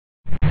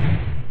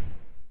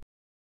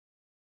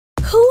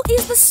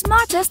the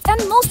smartest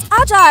and most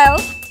agile?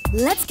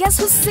 Let's guess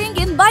who's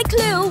singing by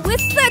clue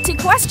with 30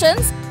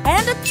 questions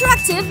and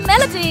attractive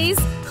melodies.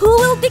 Who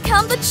will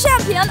become the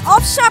champion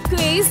of Sharp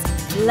Quiz?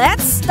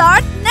 Let's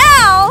start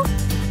now!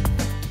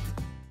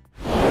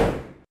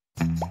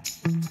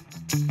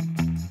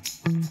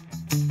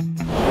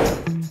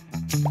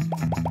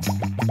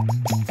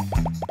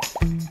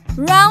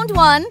 Round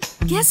 1.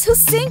 Guess who's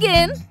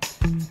singing?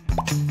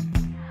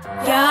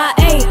 Yeah,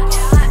 I ate.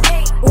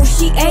 Oh,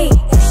 she ate.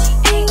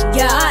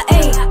 Yeah, I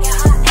ate.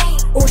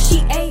 Oh, she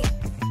ate.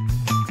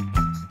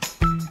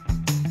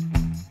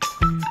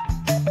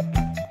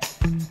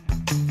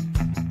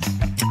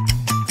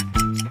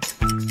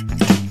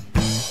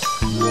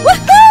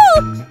 Woohoo!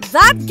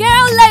 That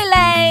girl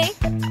Lele!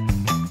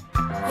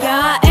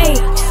 Yeah, I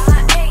ate.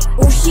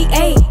 Oh, she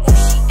ate.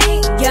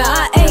 Yeah,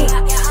 I ate.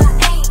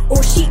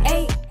 Oh, she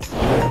ate.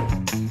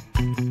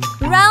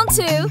 Round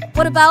 2.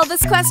 What about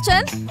this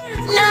question?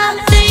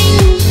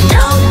 Nothing,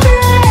 don't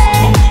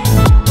break.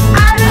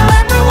 I don't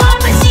ever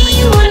wanna see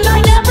you and I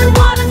never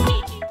wanna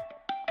meet you.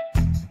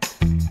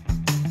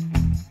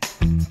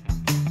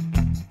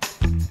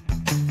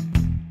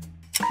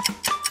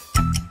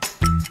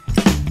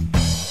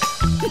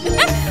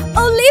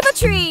 Olive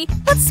tree,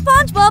 but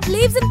SpongeBob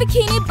lives in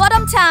Bikini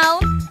Bottom Town.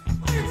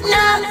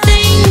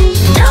 Nothing,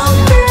 don't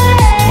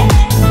break.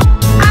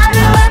 I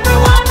don't ever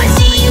wanna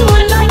see you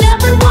and I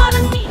never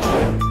wanna meet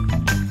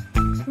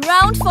you.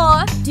 Round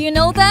 4. Do you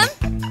know them?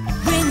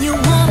 When you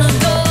wanna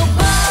go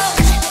bold,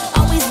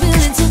 always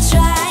willing to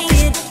try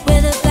it.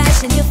 With a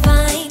passion you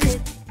find it.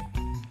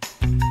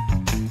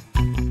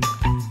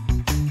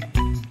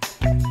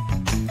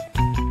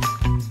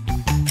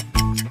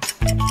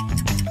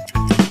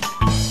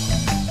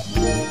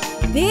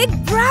 Big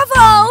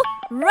bravo!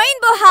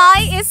 Rainbow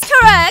High is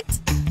correct.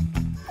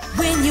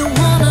 When you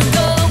wanna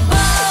go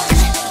bold,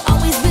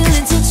 always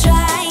willing to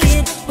try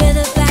it. With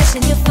a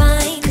passion you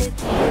find it.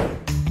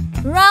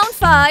 Round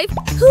 5.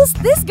 Who's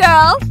this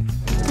girl?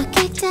 I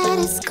kicked out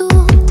of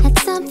school, had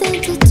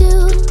something to do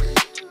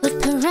with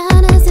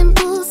piranhas and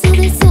pools, so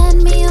they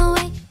sent me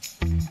away.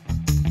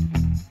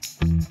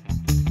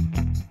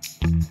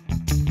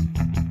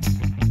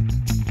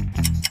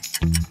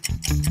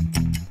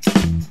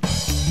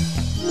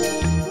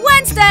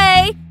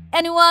 Wednesday!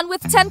 Anyone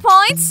with 10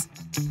 points?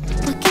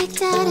 I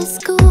kicked out of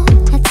school,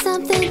 had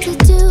something to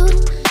do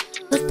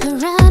with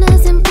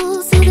piranhas and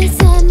pools, so they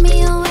sent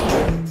me away.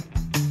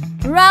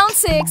 Round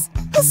 6.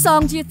 Whose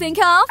song do you think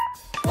of?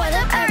 What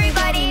up,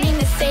 everybody? Name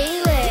is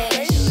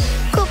Salish.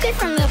 Cool kid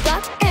from the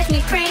block, catch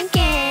me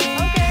cranking.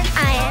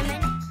 I am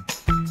an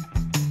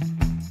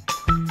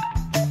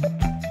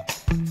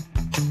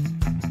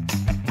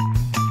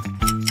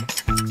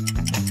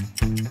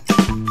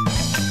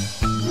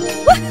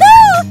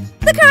Woohoo!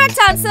 The correct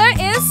answer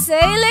is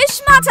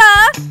Salish Matter.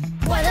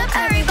 What up,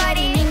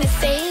 everybody? Name is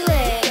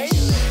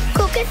Salish.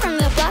 Cool kid from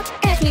the block,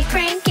 catch me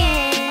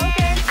cranking.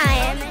 I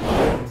am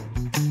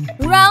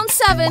an Round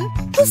 7.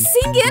 Whose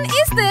singing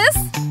is this?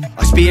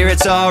 Our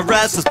spirits are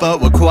restless, but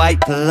we're quite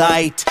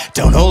polite.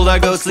 Don't hold our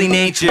ghostly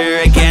nature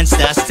against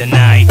us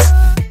tonight.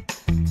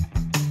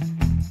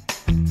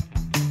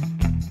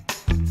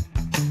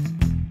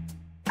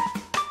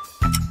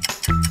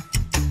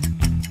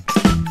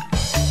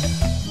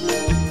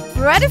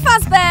 Freddy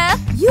Fazbear,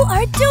 you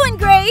are doing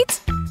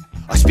great.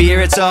 Our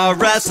spirits are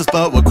restless,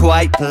 but we're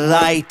quite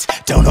polite.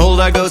 Don't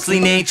hold our ghostly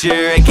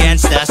nature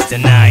against us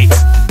tonight.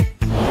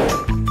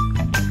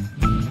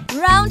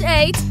 Round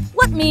 8.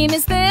 What meme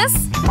is this?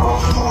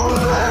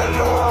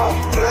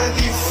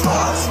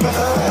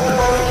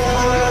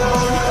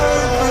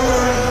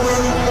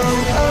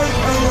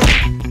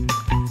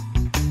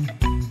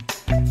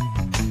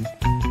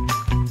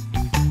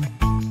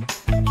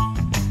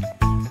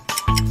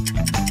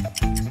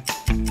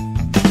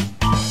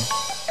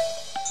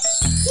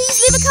 Please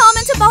leave a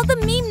comment about the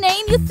meme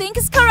name you think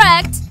is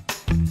correct.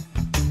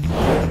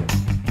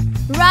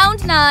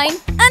 Round 9.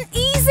 An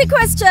easy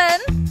question.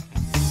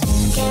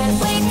 Can't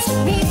wait to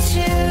meet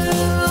you.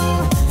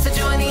 So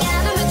join the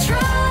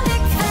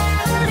animatronic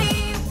family.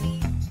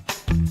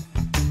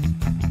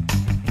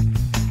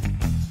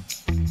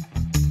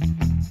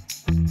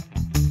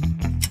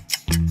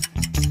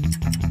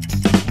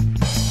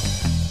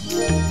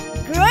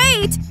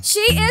 Great!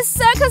 She is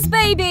Circus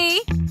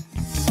Baby.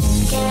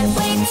 Can't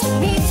wait to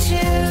meet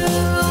you.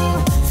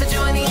 So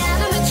join the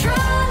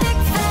animatronic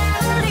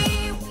family.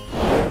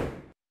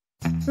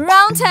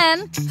 Round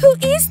 10. Who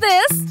is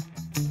this?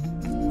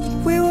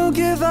 We won't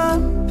give up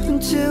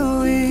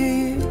until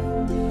we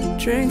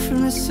drink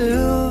from the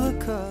silver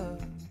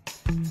cup.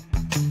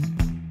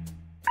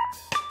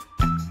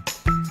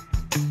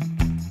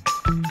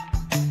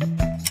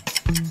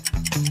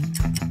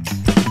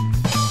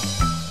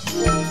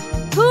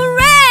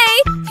 Hooray!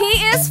 He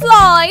is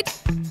Floyd.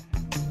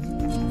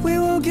 We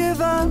won't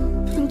give up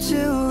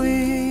until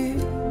we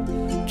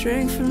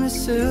drink from the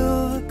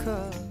silver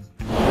cup.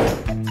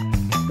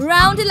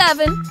 Round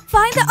 11.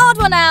 Find the odd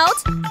one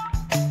out.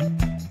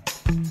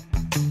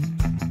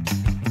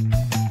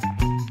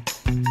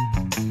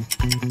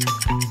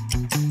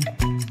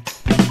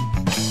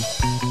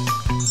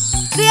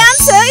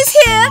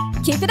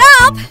 Keep it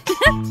up!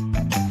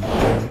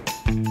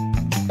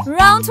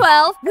 Round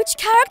 12. Which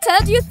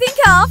character do you think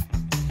of?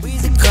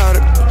 Weezy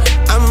Carter.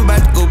 I'm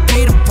about to go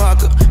Peter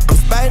Parker. I'm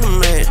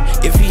Spider-Man.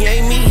 If he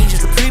ain't me, he's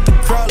just a creepy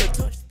crawler.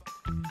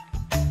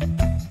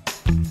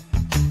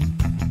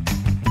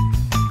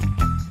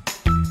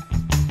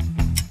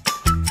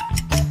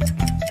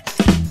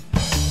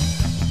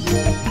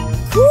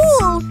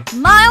 Cool!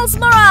 Miles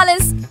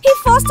Morales. He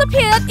first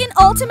appeared in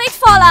Ultimate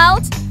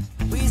Fallout.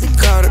 Weezy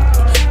Carter.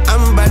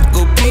 I'm about to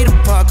go Peter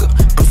Parker.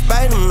 I'm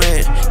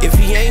Spider-Man. If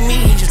he ain't me,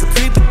 he's just a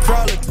creepy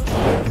crawler.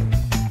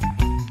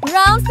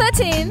 Round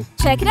 13.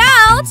 Check it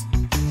out!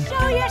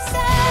 Show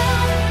yourself.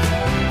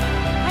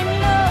 I'm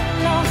no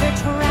longer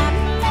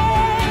traveling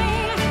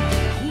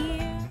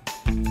here.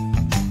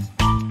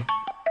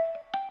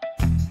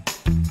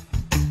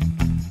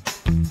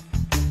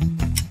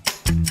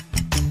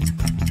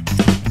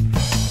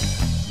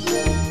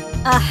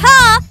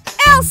 Aha!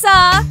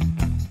 Elsa!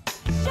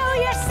 Show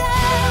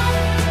yourself.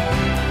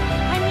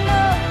 I'm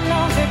no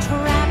longer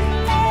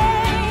traveling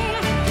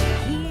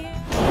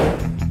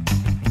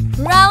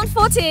here. Round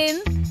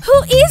 14. Who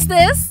is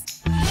this?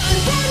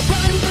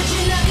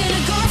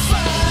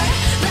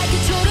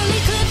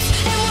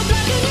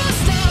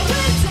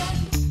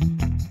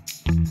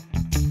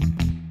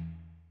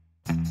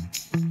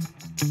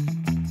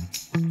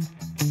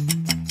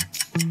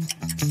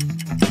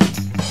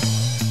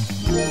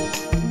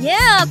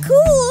 Yeah,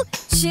 cool!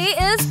 She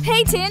is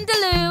Peyton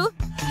DeLue.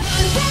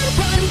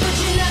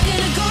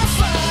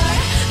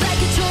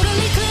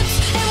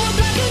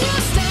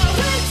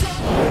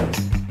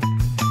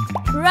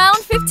 Round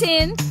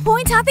 15.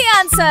 Point out the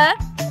answer.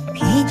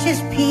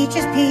 Peaches,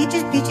 peaches,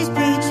 peaches, peaches,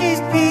 peaches,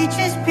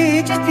 peaches,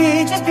 peaches,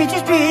 peaches,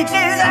 peaches,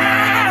 peaches.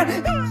 Ah!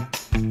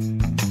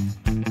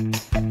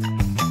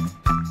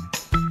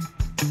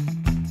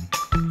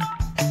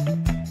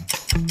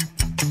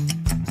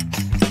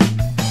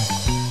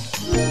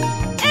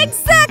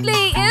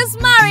 Exactly, is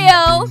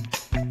Mario.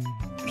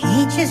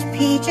 Peaches,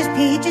 peaches,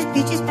 peaches,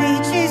 peaches,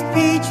 peaches,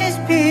 peaches,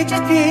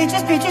 peaches,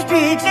 peaches, peaches,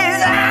 peaches.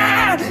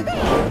 Ah!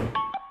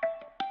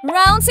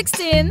 Round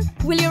 16.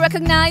 Will you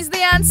recognize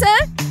the answer?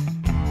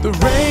 The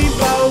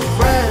rainbow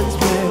friends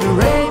with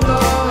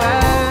rainbow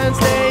hands.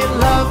 They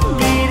love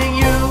meeting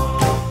you.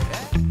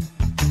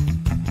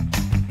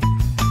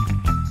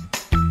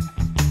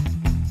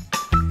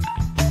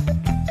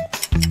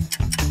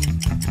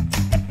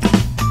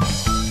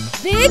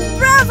 Big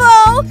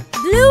bravo!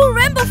 Blue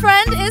Rainbow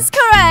Friend is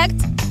correct.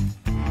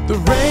 The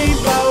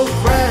rainbow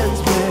friends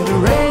with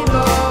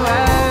rainbow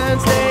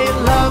hands. They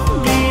love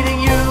meeting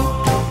you.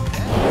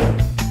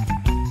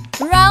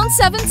 Round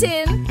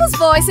 17. Whose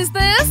voice is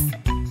this?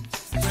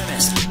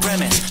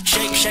 Grimace,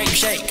 shake, shake,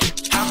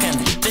 shake. How can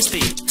this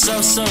be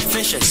so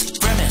vicious?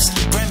 Grimace,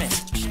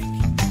 grimace.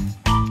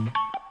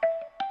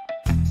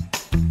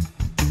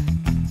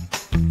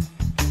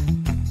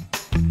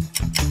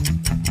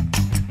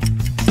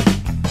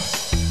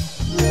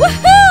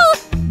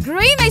 Woohoo!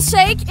 Grimace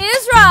Shake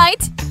is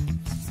right.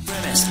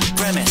 Grimace,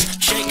 grimace,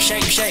 shake,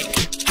 shake,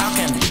 shake. How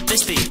can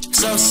this be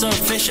so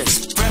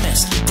vicious?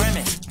 Grimace,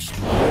 grimace.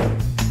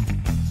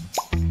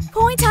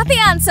 Point out the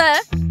answer.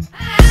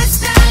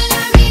 Hasta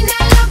la vida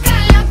loca,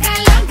 loca,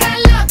 loca,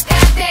 loca.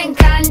 Te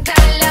encanta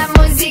la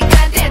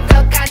música, te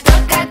toca,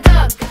 toca,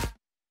 toca.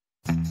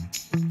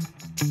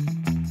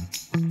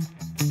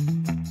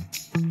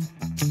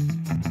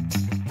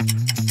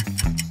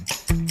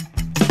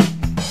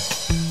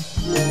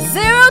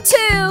 Zero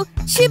 2.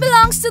 She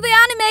belongs to the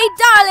anime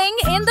Darling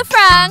in the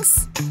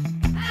Franxx.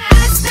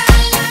 Hasta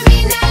la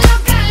vida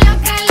loca,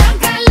 loca,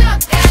 loca,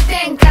 loca. Te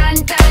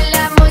encanta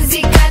la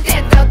música, te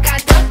toca,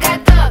 toca,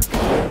 toca.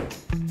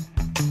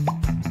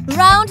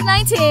 Round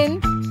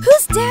 19.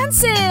 Who's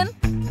dancing?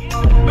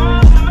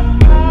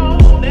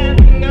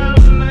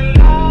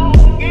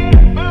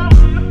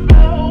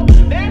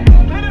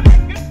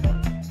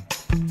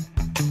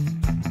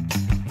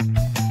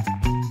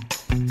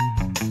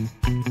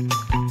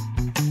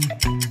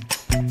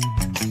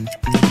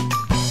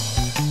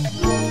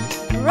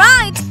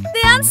 Right,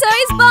 the answer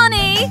is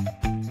Bonnie.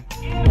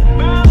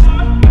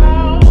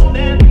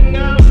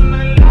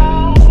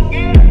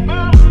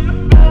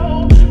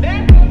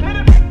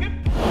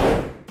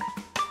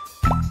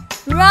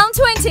 Round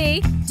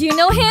 20. Do you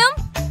know him?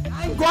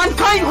 Quan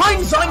khơi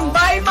hoành doanh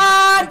bay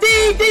mà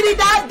đi đi đi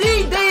đã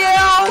đi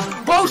điều.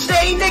 Vô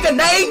say nigga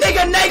nay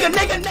nigga nigga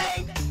nigga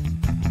nay.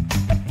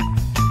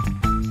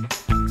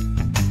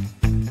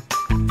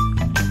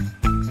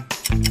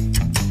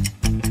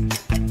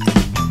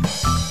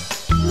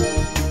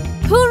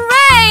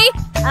 Hooray!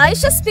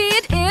 Aisha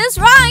Speed is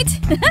right.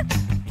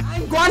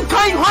 Quan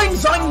khơi hoành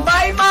doanh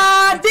bay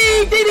mà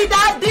đi đi đi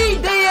đã đi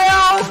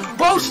điều.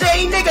 Vô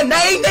say nigga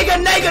nay nigga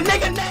nigga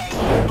nigga nay.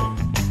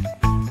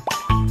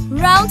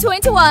 Round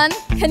 21.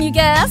 Can you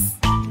guess?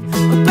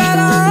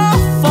 Better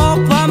off all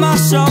by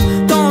myself.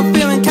 Though I'm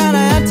feeling kinda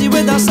empty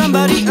without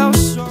somebody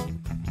else.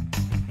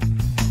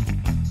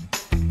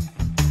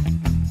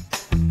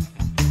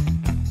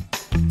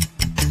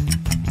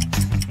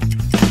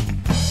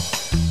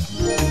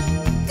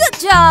 Good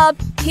job!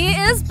 He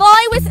is Boy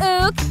with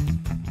Ook.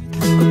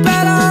 I'm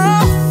better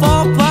off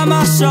all by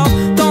myself,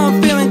 though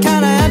I'm feeling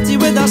kinda empty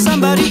without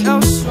somebody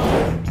else.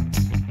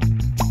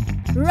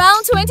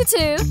 Round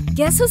 22.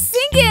 Guess who's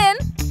singing?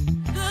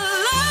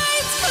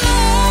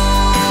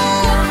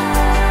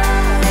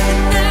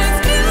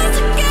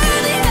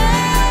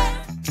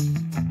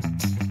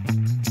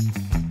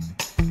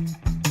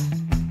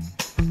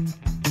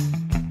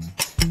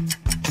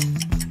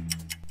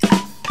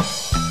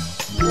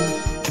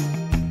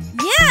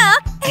 Yeah,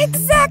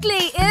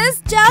 exactly. It's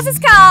Just a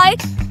Sky.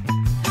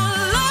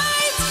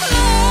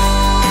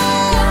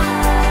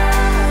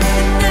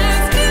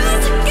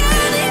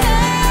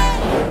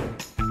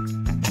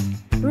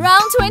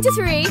 Round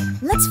 23.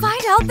 Let's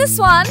find out this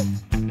one.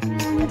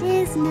 Friend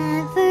is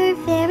never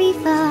very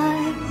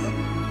far.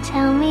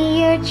 Tell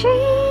me your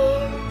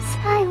dreams,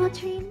 I will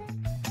dream them.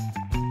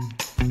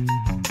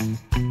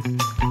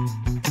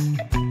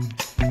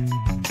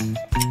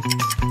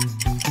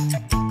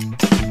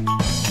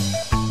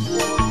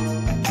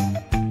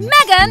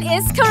 Megan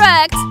is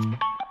correct.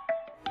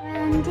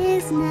 Friend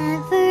is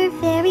never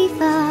very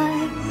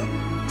far.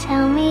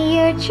 Tell me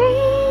your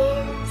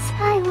dreams,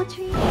 I will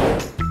dream them.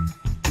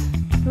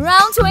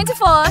 Round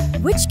 24.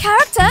 Which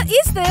character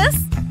is this?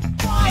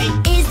 Why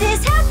is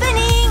this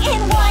happening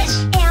and what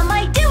am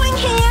I doing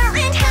here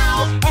and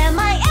how am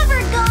I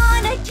ever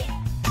gonna do?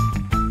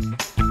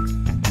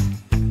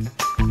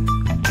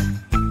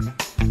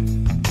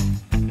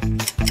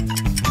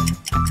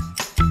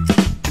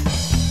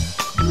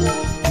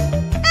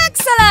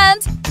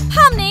 Excellent!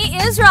 Hamni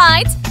is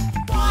right.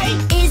 Why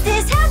is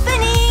this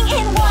happening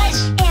and what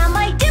am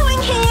I doing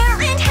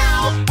here and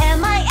how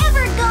am I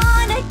ever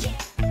gonna do?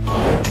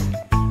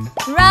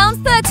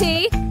 Round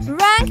 30.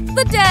 Rank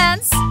the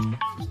dance.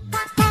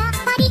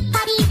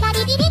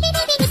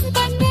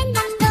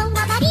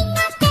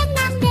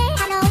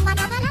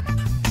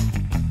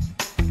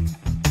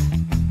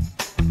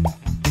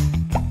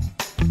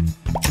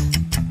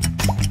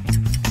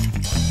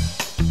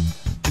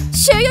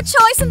 Share your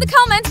choice in the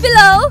comments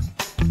below.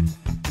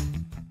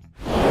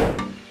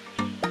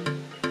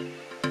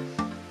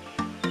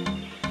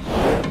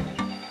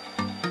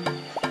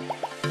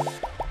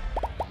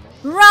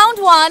 Round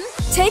 1.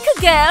 Take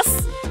a guess.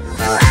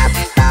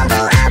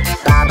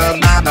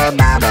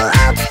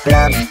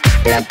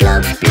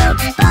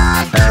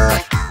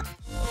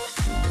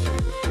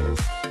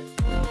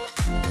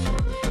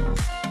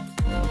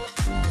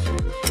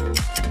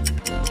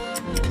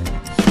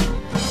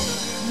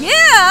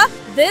 Yeah,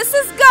 this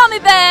is Gummy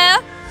Bear.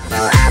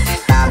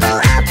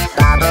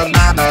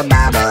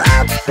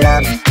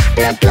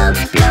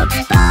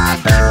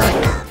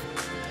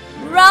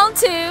 Round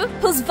 2.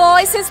 Whose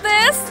voice is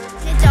this?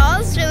 The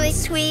doll's really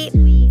sweet,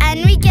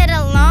 and we get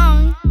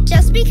along.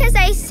 Just because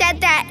I said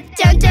that,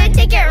 don't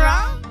take it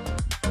wrong.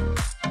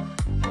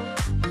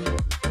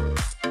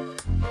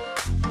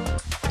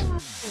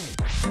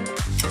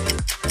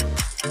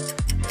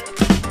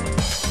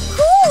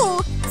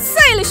 Cool!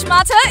 Salish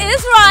Matter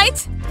is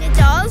right. The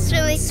doll's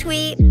really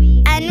sweet,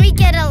 and we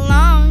get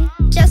along.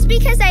 Just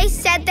because I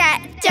said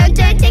that, don't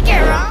take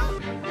it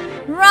wrong.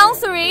 Round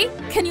 3.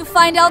 Can you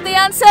find out the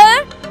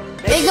answer?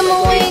 Making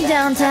my way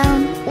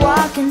downtown,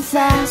 walking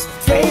fast,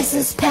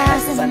 faces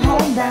pass as I'm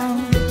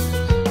homebound.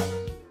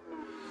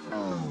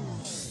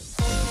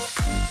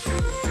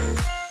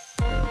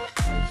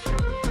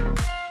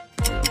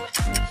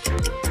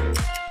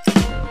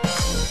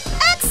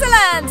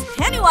 Excellent!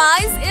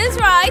 Pennywise is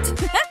right.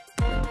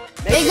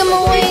 Making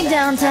my way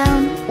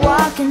downtown,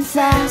 walking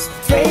fast,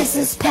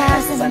 faces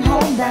pass as I'm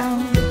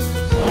homebound.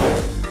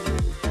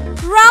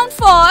 Round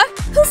 4.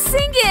 Who's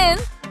singing?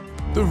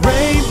 The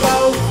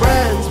rainbow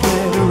friends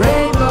with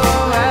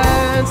rainbow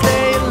hands,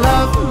 they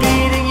love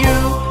meeting you.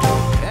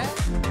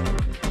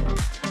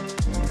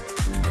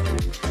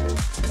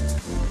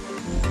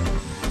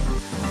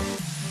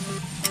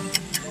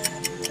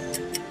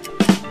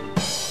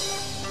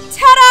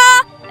 Ta-da!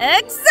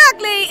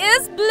 Exactly!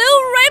 It's Blue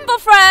Rainbow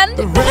Friend.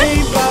 The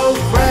rainbow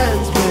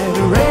friends with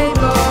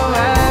rainbow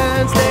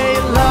hands, they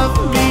love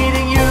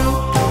meeting you.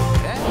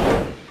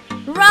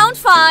 Round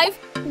 5.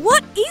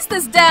 What is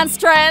this dance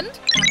trend?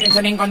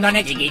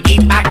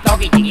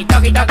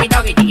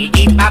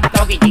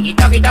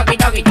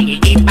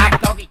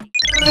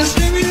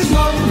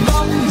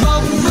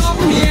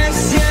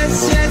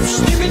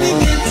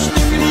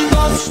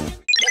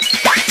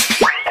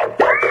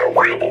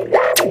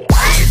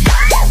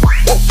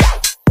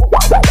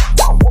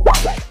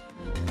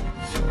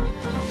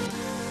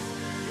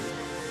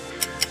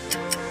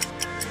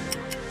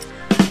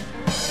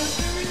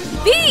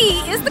 B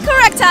is the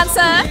correct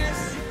answer.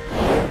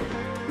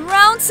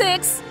 Round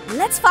 6.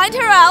 Let's find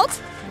her out.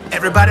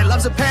 Everybody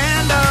loves a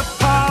panda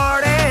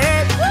party.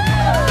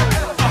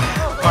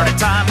 Party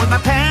time with my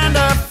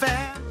panda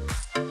fan.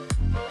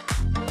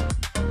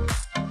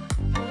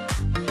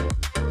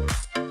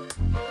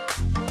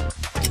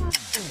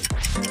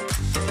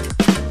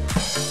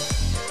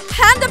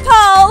 Panda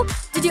Paul.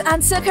 Did you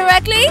answer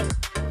correctly?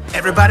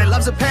 Everybody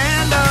loves a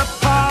panda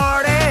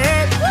party.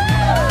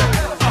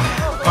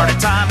 Party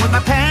time with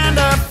my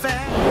panda fan.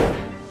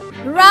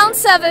 Round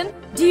 7.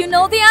 Do you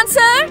know the answer?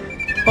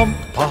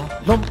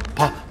 Bumpa,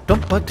 lumpa,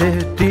 dumpa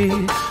diddy.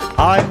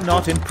 I'm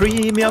not in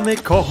premium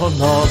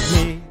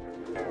economy.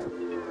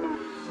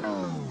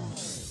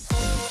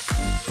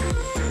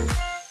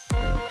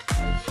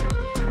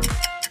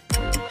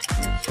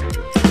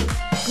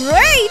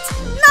 Great!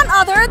 None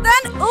other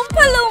than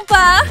Oompa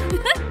Loompa!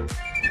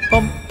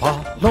 Bumpa,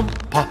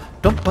 lumpa,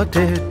 dumpa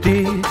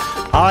diddy.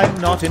 I'm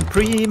not in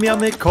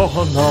premium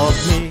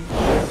economy.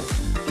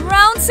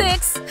 Round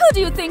 6. Who do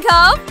you think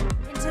of?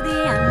 Into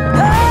the end.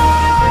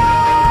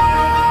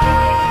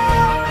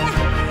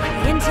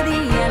 Into the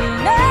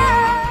end.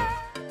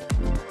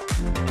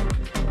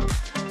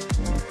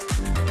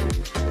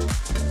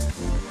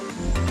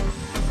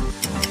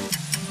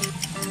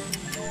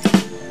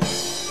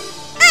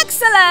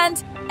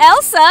 Excellent!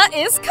 Elsa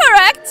is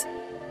correct.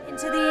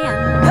 Into the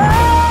end.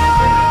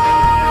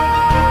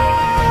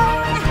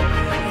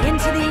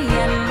 Into the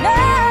end.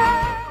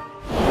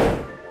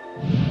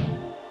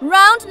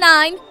 Round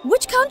 9.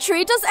 Which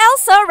country does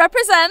Elsa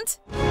represent?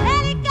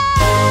 Let it go,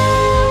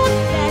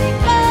 let it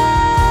go.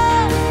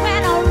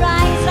 When I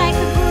rise like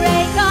the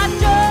break of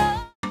dawn.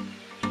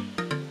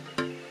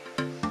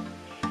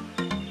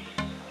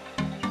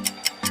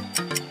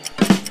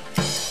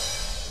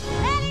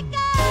 Let it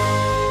go.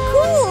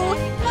 Cool!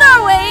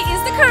 Norway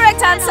is the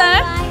correct answer.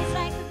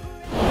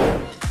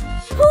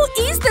 Who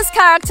is this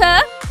character?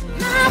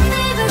 My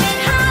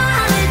favorite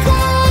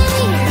holiday.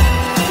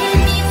 It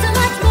means so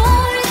much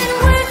more than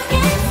words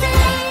can say.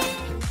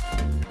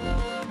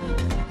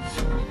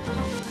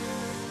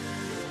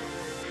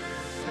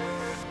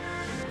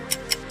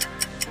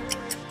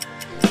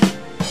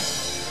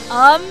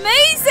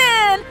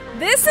 Amazing!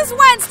 This is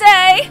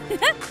Wednesday.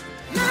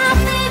 My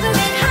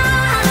favorite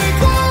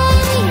holiday.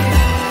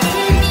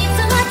 It means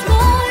so much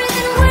more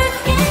than words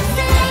can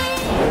say.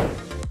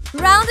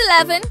 Round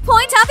 11.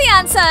 Point out the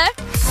answer.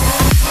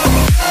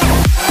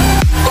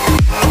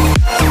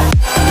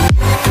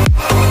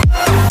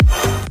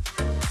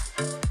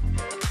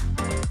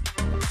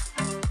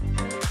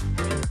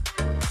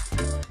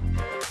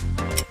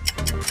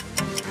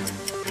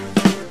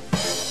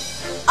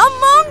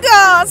 Among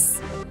Us!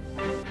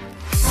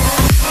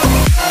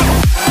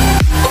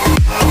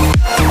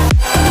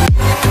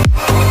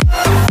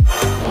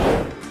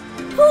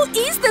 Who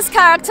is this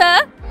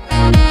character?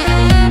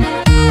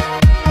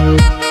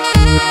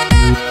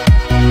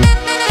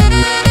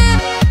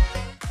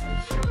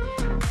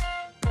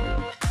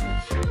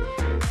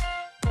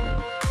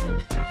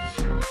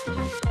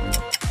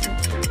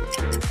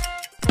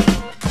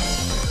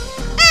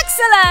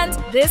 Excellent!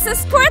 This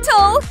is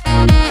Squirtle.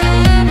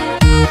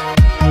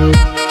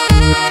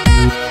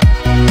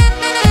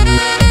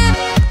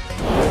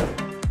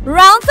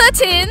 Round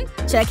 13.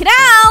 Check it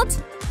out.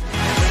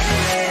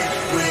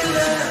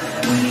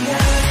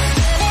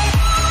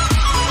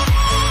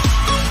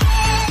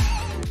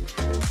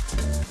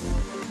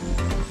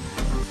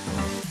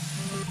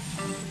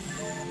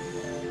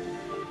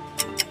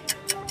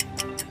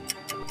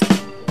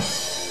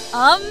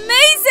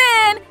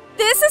 Amazing!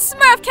 This is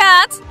Smurf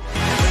Cat.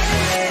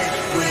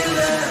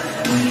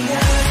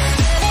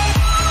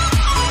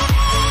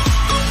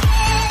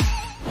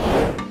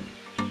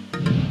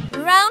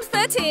 Round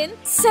 13.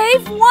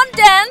 Save one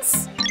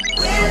dance.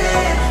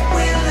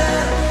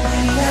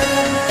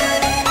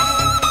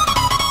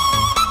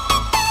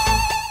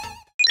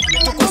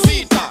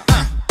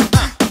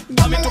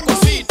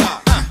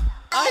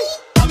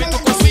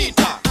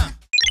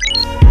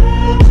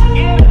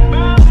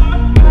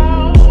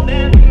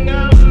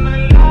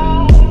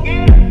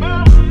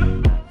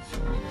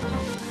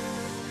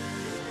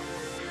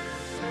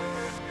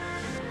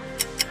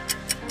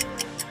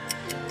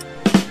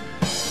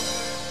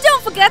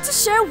 Don't forget to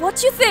share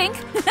what you think.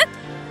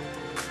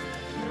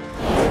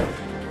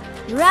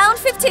 Round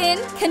 15.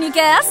 Can you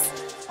guess?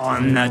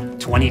 On the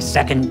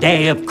 22nd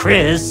day of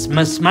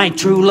Christmas, my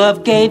true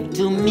love gave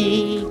to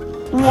me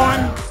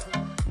one.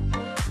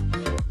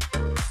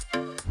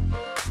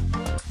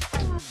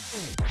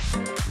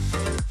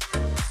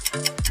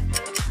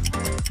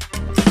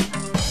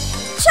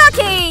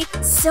 Chucky!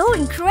 So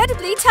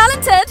incredibly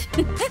talented.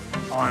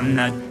 On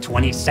the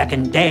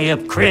 22nd day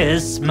of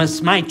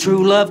Christmas, my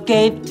true love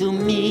gave to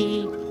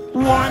me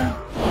one.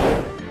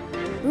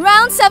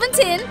 Round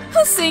 17.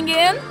 Who's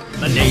singing?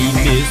 My name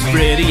is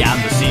Freddy,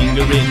 I'm the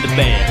singer in the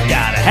band.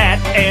 Got a hat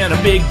and a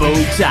big bow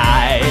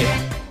tie.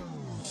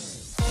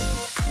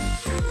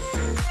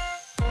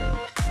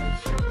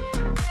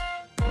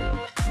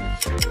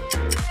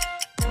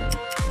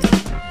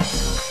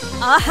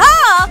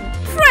 Aha!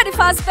 Freddy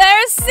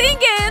Fazbear is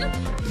singing.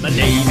 My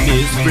name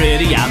is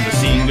Freddy, I'm the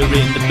singer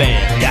in the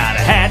band. Got a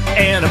hat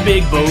and a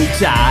big bow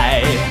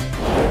tie.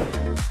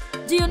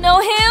 Do you know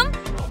him?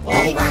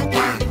 Willy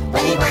Wonka,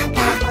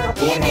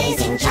 the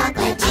amazing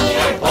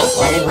chocolatier.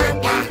 Willy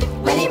Wonka,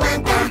 Willy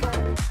Wonka.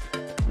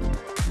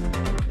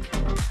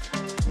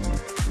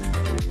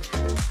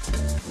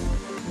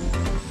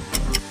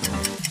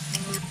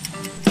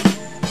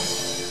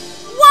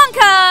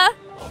 Wonka!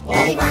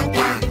 Willy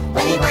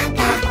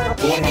Wonka,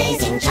 the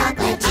amazing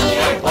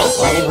chocolatier.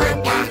 Willy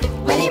Wonka,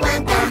 Willy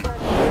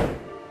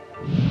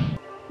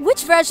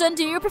version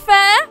do you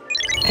prefer?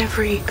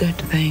 Every good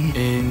thing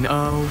in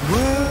a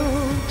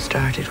world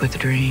started with a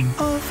dream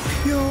of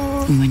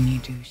pure. When you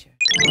do share.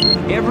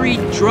 Every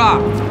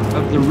drop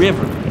of the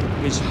river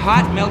is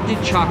hot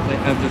melted chocolate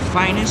of the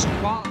finest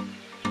quality.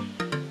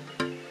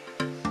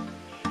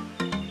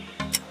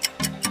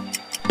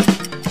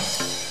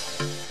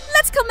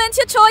 Let's comment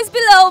your choice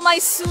below, my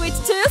sweet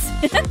tooth.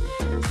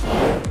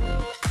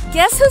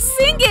 Guess who's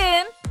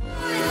singing?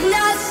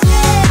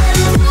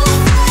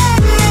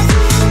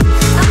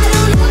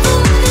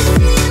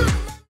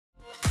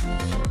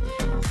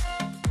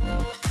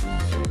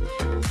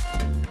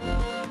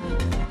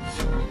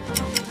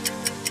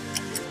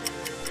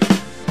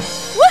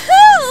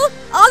 Woohoo!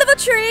 Oliver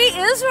Tree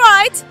is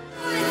right.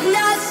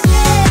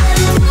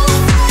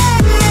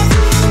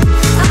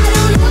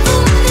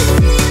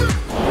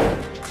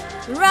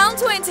 Round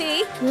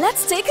 20.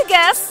 Let's take a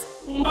guess.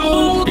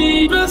 Oh,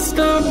 be messed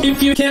up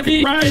if you can't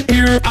be right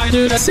here. I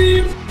do the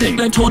same thing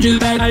I told you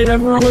that I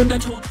never would. I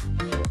told you.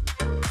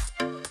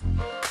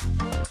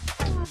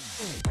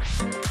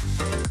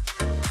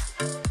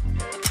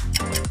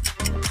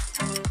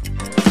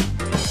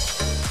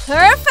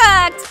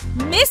 Perfect!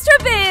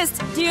 MrBeast!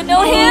 Do you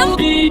know him? Oh,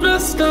 be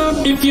messed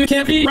up if you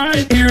can't be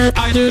right here.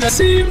 I do the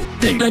same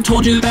thing I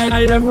told you that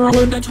I never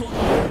would. I told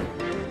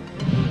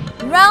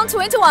you. Round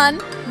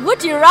 21.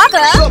 Would you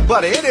rather?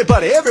 Somebody,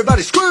 anybody,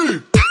 everybody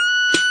scream!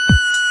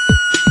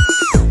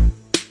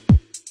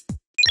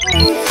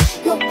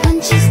 Your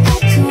punches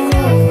got to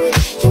roll.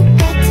 You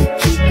got to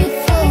keep it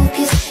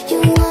focused. You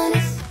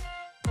wanna.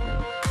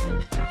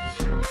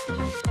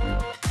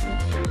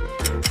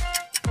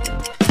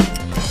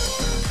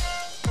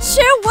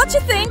 Share what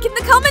you think in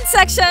the comment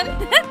section.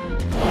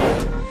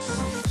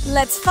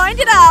 Let's find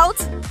it out.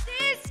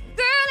 This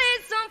girl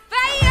is on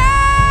fire.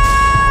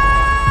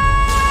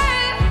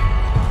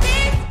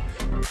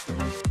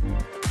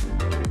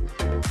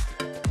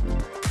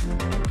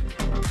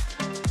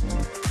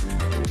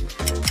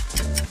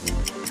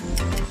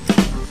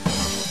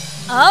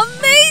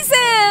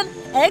 Amazing!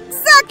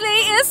 Exactly,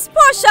 it's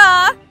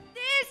Portia.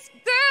 This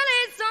girl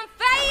is on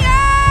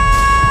fire.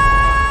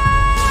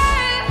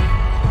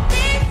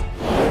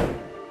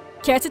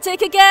 Care to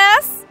take a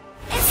guess?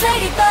 It's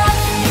Ladybug,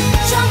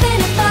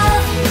 jumping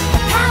above. The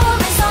power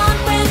is on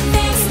when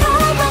things go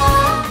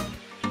wrong.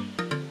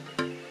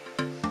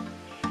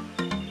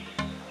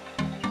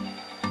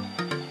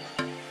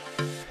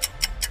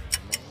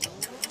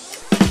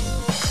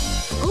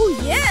 Oh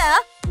yeah,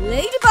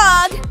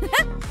 Ladybug.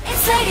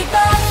 It's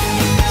Ladybug,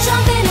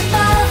 jumping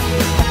above.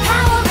 The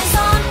power is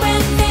on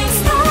when things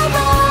go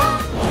wrong.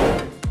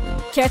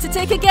 Care to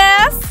take a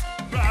guess?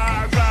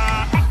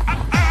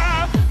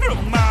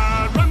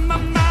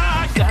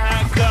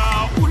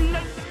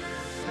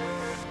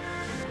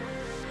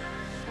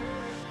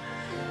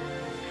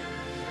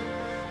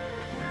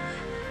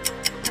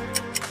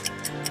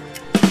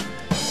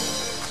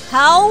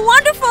 How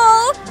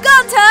wonderful!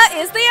 Gunter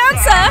is the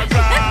answer!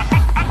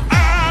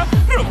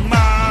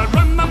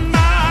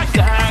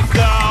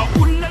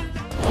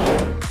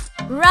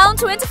 Round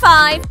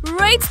 25,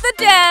 rate the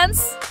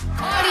dance!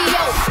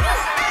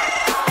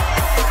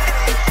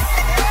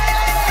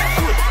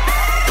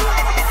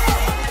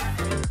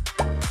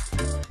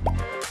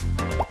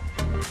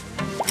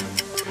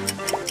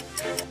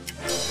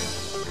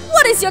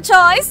 What is your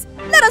choice?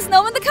 Let us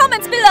know in the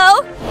comments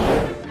below!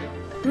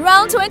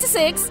 Round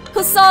 26,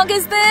 whose song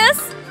is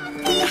this?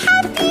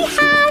 Happy,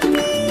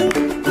 happy.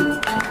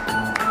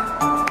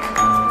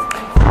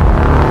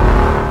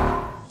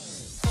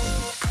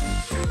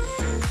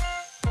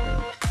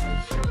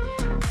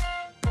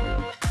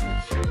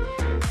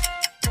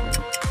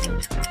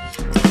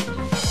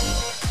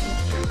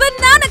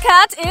 Banana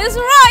Cat is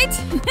right!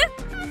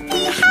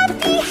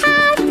 Happy,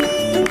 happy.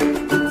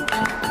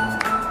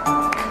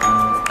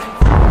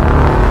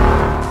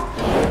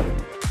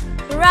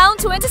 Round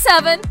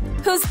 27,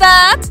 who's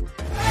that?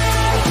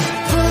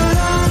 Put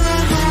on a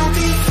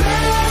happy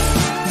face,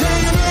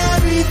 then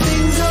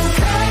everything's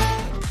okay.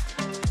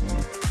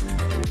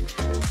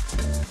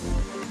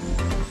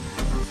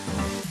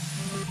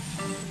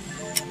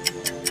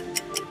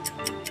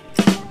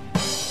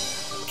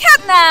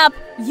 Catnap!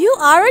 You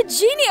are a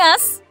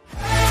genius!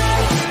 Put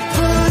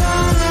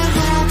on a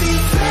happy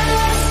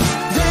face,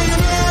 then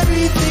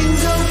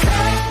everything's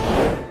okay.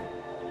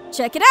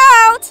 Check it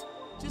out!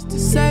 Just to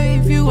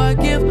save you, I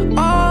give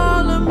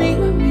all of me.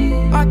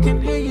 I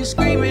can hear you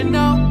screaming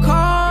out,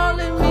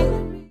 calling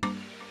me.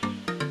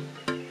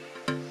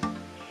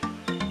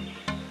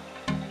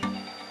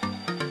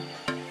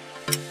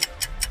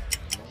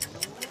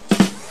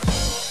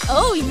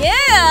 Oh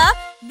yeah!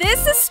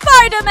 This is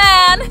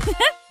Spider-Man!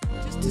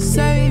 Just to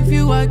save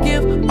you, I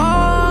give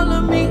all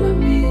of me.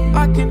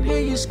 I can hear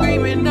you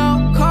screaming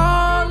out,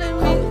 calling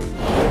me.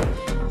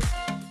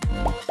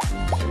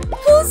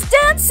 Who's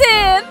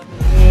dancing?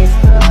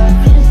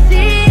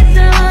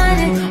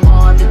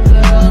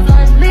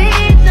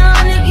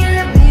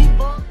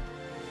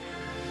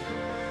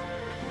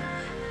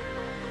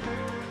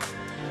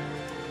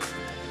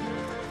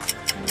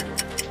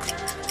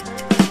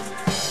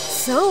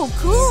 So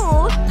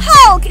cool!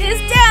 dog is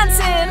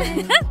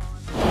dancing.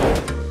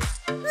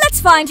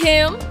 Let's find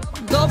him.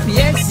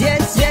 Yes,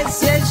 yes,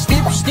 yes, yes.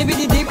 Dip,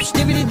 stibbity dip,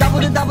 stibbity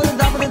double, double,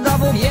 double,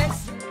 double.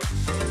 Yes.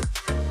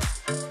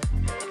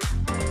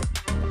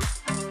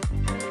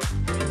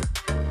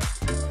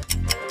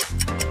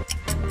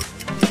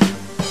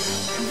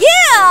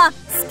 Yeah!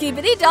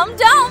 Skibbity dum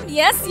dum.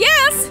 Yes,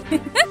 yes.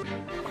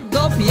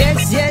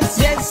 Yes, yes,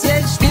 yes,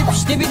 yes. Dip,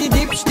 stibbity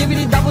dip,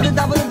 stibbity double,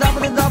 double,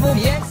 double, double.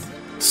 Yes.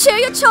 Share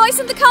your choice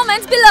in the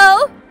comments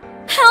below.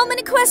 How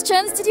many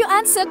questions did you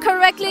answer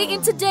correctly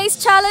in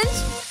today's challenge?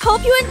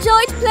 Hope you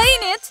enjoyed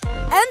playing it.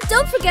 And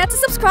don't forget to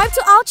subscribe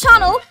to our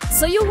channel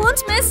so you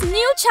won't miss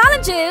new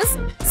challenges.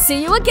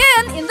 See you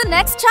again in the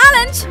next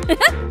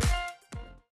challenge.